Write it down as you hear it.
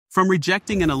From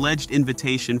rejecting an alleged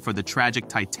invitation for the tragic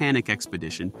Titanic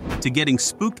expedition to getting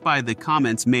spooked by the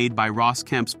comments made by Ross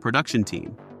Kemp's production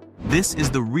team, this is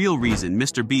the real reason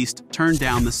Mr.Beast turned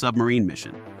down the submarine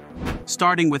mission.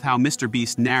 Starting with how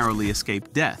Mr.Beast narrowly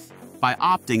escaped death by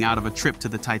opting out of a trip to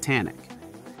the Titanic.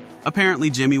 Apparently,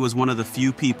 Jimmy was one of the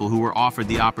few people who were offered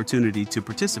the opportunity to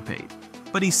participate,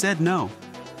 but he said no.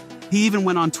 He even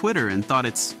went on Twitter and thought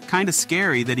it's kinda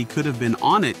scary that he could have been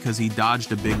on it because he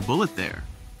dodged a big bullet there.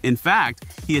 In fact,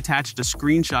 he attached a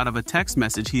screenshot of a text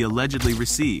message he allegedly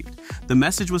received. The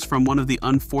message was from one of the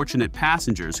unfortunate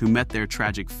passengers who met their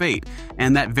tragic fate,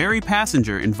 and that very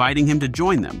passenger inviting him to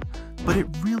join them. But it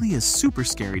really is super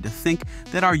scary to think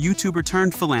that our YouTuber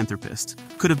turned philanthropist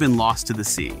could have been lost to the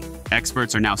sea.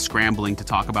 Experts are now scrambling to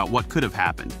talk about what could have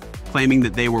happened, claiming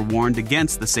that they were warned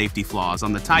against the safety flaws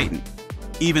on the Titan.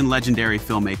 Even legendary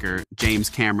filmmaker James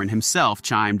Cameron himself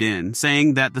chimed in,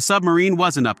 saying that the submarine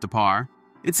wasn't up to par.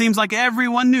 It seems like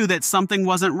everyone knew that something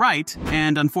wasn't right,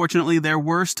 and unfortunately their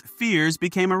worst fears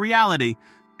became a reality.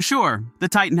 Sure, the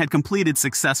Titan had completed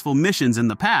successful missions in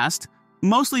the past,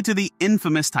 mostly to the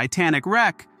infamous Titanic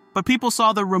wreck, but people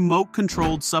saw the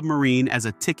remote-controlled submarine as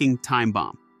a ticking time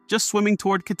bomb, just swimming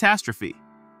toward catastrophe.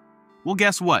 Well,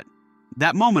 guess what?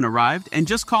 That moment arrived, and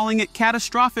just calling it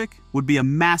catastrophic would be a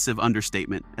massive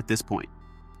understatement at this point.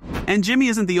 And Jimmy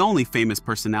isn't the only famous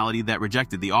personality that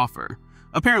rejected the offer.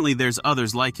 Apparently, there's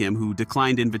others like him who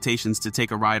declined invitations to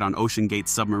take a ride on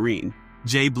OceanGate's submarine.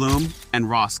 Jay Bloom and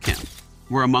Ross Kemp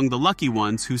were among the lucky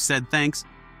ones who said thanks,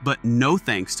 but no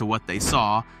thanks to what they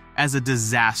saw as a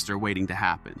disaster waiting to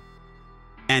happen.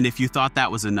 And if you thought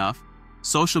that was enough,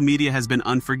 social media has been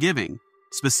unforgiving,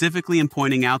 specifically in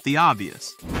pointing out the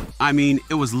obvious. I mean,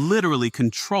 it was literally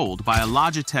controlled by a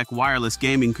Logitech wireless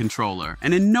gaming controller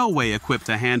and in no way equipped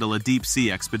to handle a deep-sea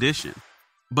expedition.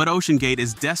 But OceanGate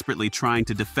is desperately trying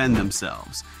to defend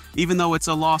themselves, even though it's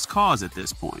a lost cause at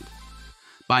this point.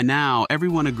 By now,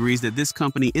 everyone agrees that this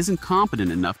company isn't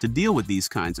competent enough to deal with these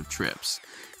kinds of trips,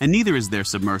 and neither is their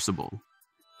submersible.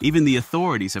 Even the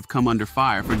authorities have come under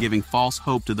fire for giving false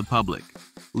hope to the public,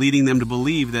 leading them to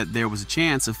believe that there was a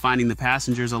chance of finding the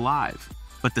passengers alive.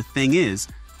 But the thing is,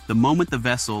 the moment the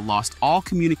vessel lost all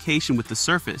communication with the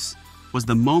surface was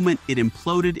the moment it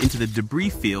imploded into the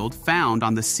debris field found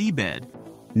on the seabed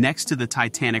next to the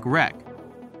Titanic wreck.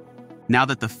 Now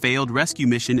that the failed rescue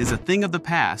mission is a thing of the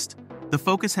past, the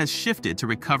focus has shifted to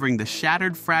recovering the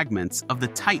shattered fragments of the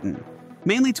Titan,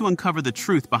 mainly to uncover the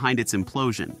truth behind its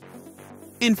implosion.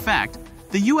 In fact,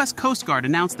 the U.S. Coast Guard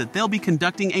announced that they'll be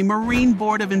conducting a Marine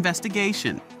Board of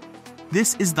Investigation.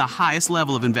 This is the highest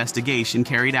level of investigation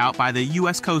carried out by the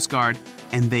U.S. Coast Guard,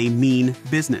 and they mean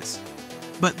business.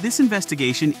 But this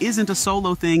investigation isn't a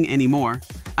solo thing anymore.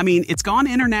 I mean, it's gone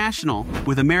international,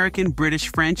 with American,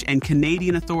 British, French, and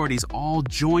Canadian authorities all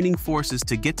joining forces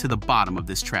to get to the bottom of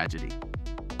this tragedy.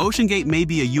 OceanGate may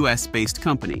be a US-based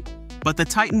company, but the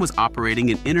Titan was operating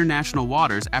in international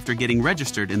waters after getting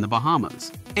registered in the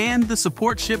Bahamas. And the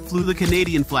support ship flew the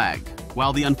Canadian flag,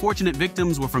 while the unfortunate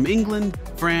victims were from England,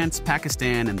 France,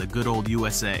 Pakistan, and the good old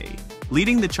USA.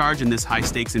 Leading the charge in this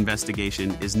high-stakes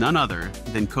investigation is none other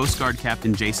than Coast Guard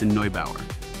Captain Jason Neubauer.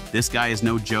 This guy is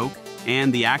no joke,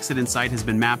 and the accident site has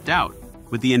been mapped out,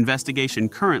 with the investigation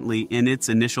currently in its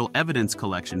initial evidence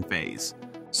collection phase.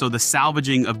 So the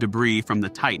salvaging of debris from the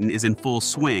Titan is in full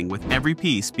swing, with every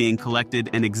piece being collected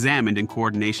and examined in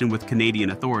coordination with Canadian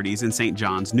authorities in St.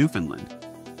 John's, Newfoundland.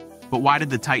 But why did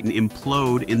the Titan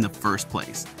implode in the first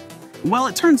place? Well,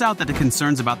 it turns out that the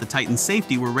concerns about the Titan's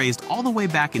safety were raised all the way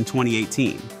back in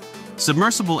 2018.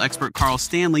 Submersible expert Carl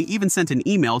Stanley even sent an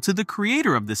email to the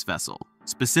creator of this vessel,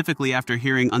 specifically after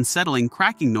hearing unsettling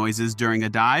cracking noises during a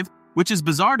dive, which is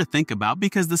bizarre to think about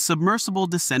because the submersible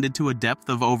descended to a depth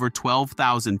of over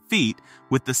 12,000 feet,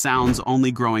 with the sounds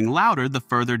only growing louder the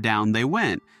further down they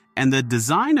went. And the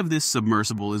design of this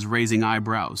submersible is raising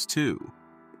eyebrows too.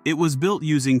 It was built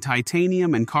using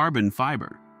titanium and carbon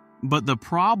fiber. But the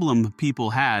problem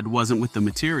people had wasn't with the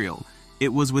material.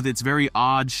 It was with its very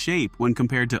odd shape when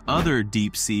compared to other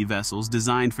deep-sea vessels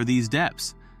designed for these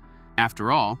depths.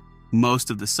 After all, most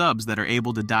of the subs that are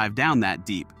able to dive down that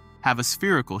deep have a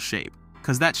spherical shape,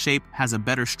 because that shape has a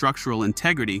better structural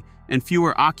integrity and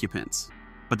fewer occupants.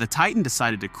 But the Titan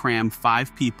decided to cram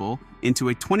 5 people into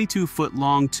a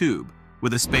 22-foot-long tube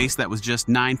with a space that was just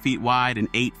 9 feet wide and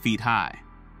 8 feet high.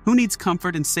 Who needs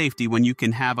comfort and safety when you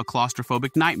can have a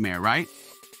claustrophobic nightmare, right?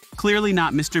 Clearly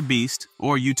not Mr.Beast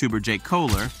or YouTuber Jake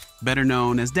Kohler, better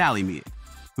known as Dallymeat,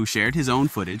 who shared his own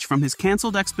footage from his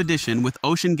canceled expedition with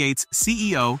OceanGate's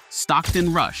CEO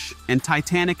Stockton Rush and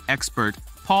Titanic expert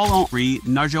Paul-Henri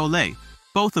Nargeolet,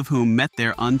 both of whom met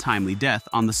their untimely death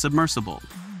on the submersible.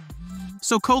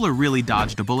 So Kohler really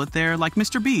dodged a bullet there, like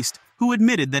Mr. Beast, who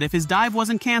admitted that if his dive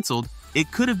wasn't canceled,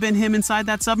 it could have been him inside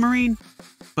that submarine.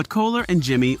 But Kohler and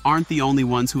Jimmy aren't the only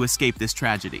ones who escaped this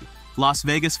tragedy. Las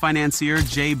Vegas financier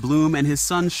Jay Bloom and his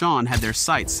son Sean had their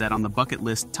sights set on the bucket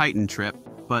list Titan trip,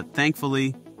 but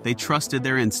thankfully, they trusted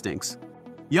their instincts.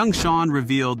 Young Sean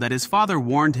revealed that his father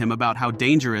warned him about how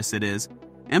dangerous it is,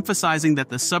 emphasizing that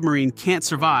the submarine can't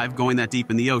survive going that deep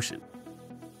in the ocean.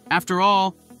 After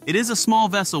all, it is a small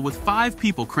vessel with 5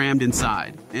 people crammed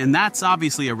inside, and that's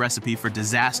obviously a recipe for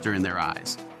disaster in their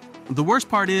eyes. The worst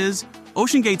part is,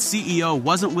 OceanGate's CEO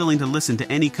wasn't willing to listen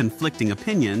to any conflicting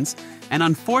opinions, and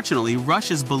unfortunately,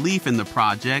 Rush's belief in the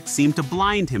project seemed to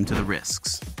blind him to the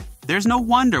risks. There's no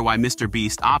wonder why Mr.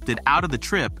 Beast opted out of the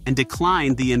trip and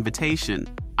declined the invitation.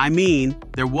 I mean,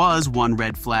 there was one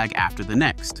red flag after the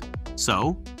next.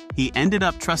 So, he ended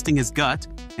up trusting his gut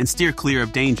and steer clear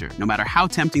of danger, no matter how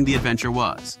tempting the adventure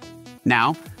was.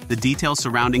 Now, the details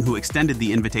surrounding who extended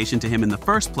the invitation to him in the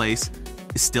first place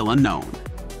is still unknown.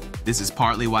 This is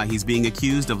partly why he's being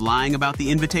accused of lying about the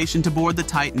invitation to board the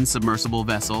Titan submersible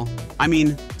vessel. I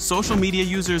mean, social media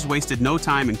users wasted no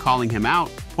time in calling him out,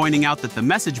 pointing out that the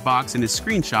message box in his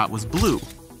screenshot was blue,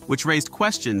 which raised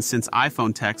questions since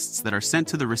iPhone texts that are sent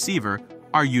to the receiver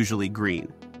are usually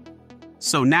green.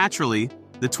 So naturally,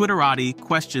 the Twitterati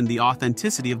questioned the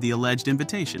authenticity of the alleged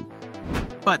invitation.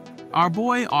 But our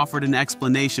boy offered an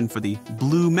explanation for the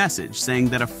blue message, saying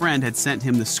that a friend had sent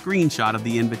him the screenshot of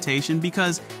the invitation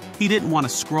because he didn't want to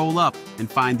scroll up and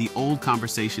find the old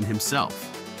conversation himself.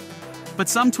 But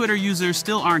some Twitter users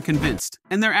still aren't convinced,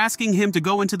 and they're asking him to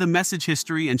go into the message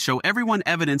history and show everyone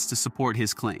evidence to support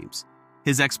his claims.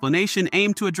 His explanation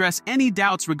aimed to address any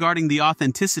doubts regarding the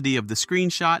authenticity of the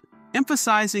screenshot,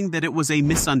 emphasizing that it was a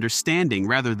misunderstanding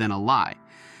rather than a lie.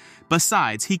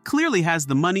 Besides, he clearly has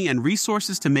the money and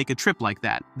resources to make a trip like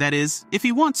that is, if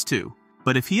he wants to.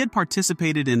 But if he had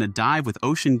participated in a dive with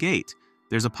OceanGate,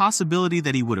 there's a possibility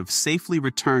that he would have safely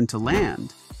returned to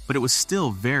land, but it was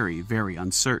still very, very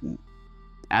uncertain.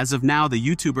 As of now, the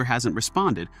YouTuber hasn't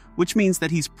responded, which means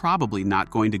that he's probably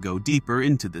not going to go deeper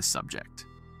into this subject.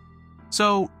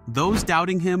 So, those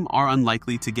doubting him are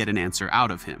unlikely to get an answer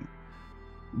out of him.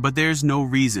 But there's no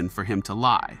reason for him to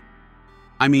lie.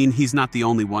 I mean, he's not the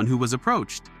only one who was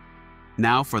approached.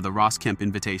 Now for the Ross Kemp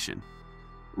invitation.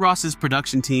 Ross's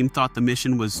production team thought the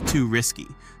mission was too risky,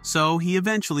 so he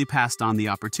eventually passed on the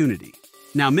opportunity.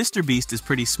 Now, Mr. Beast is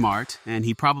pretty smart, and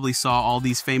he probably saw all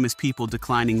these famous people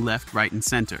declining left, right, and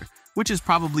center, which is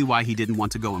probably why he didn't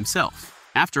want to go himself.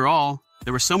 After all,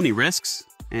 there were so many risks,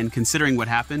 and considering what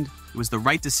happened, it was the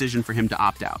right decision for him to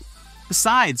opt out.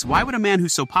 Besides, why would a man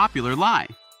who's so popular lie?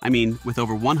 I mean, with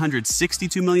over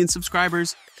 162 million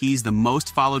subscribers, he's the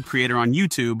most followed creator on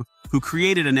YouTube who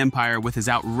created an empire with his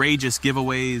outrageous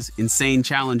giveaways, insane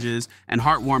challenges, and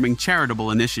heartwarming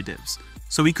charitable initiatives.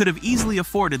 So he could have easily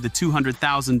afforded the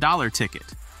 $200,000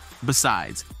 ticket.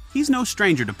 Besides, he's no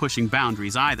stranger to pushing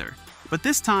boundaries either. But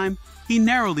this time, he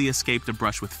narrowly escaped a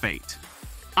brush with fate.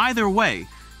 Either way,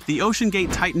 the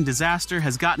OceanGate Titan disaster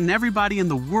has gotten everybody in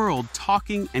the world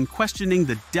talking and questioning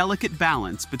the delicate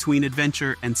balance between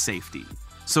adventure and safety.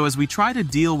 So as we try to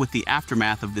deal with the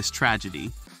aftermath of this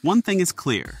tragedy, one thing is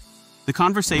clear. The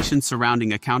conversations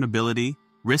surrounding accountability,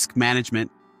 risk management,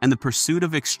 and the pursuit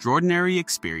of extraordinary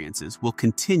experiences will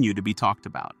continue to be talked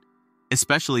about,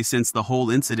 especially since the whole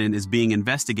incident is being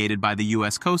investigated by the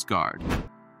U.S. Coast Guard.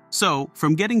 So,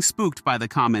 from getting spooked by the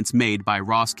comments made by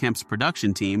Ross Kemp's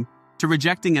production team, to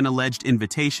rejecting an alleged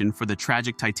invitation for the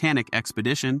tragic Titanic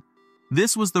expedition,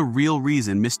 this was the real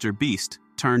reason Mr. Beast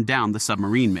turned down the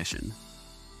submarine mission.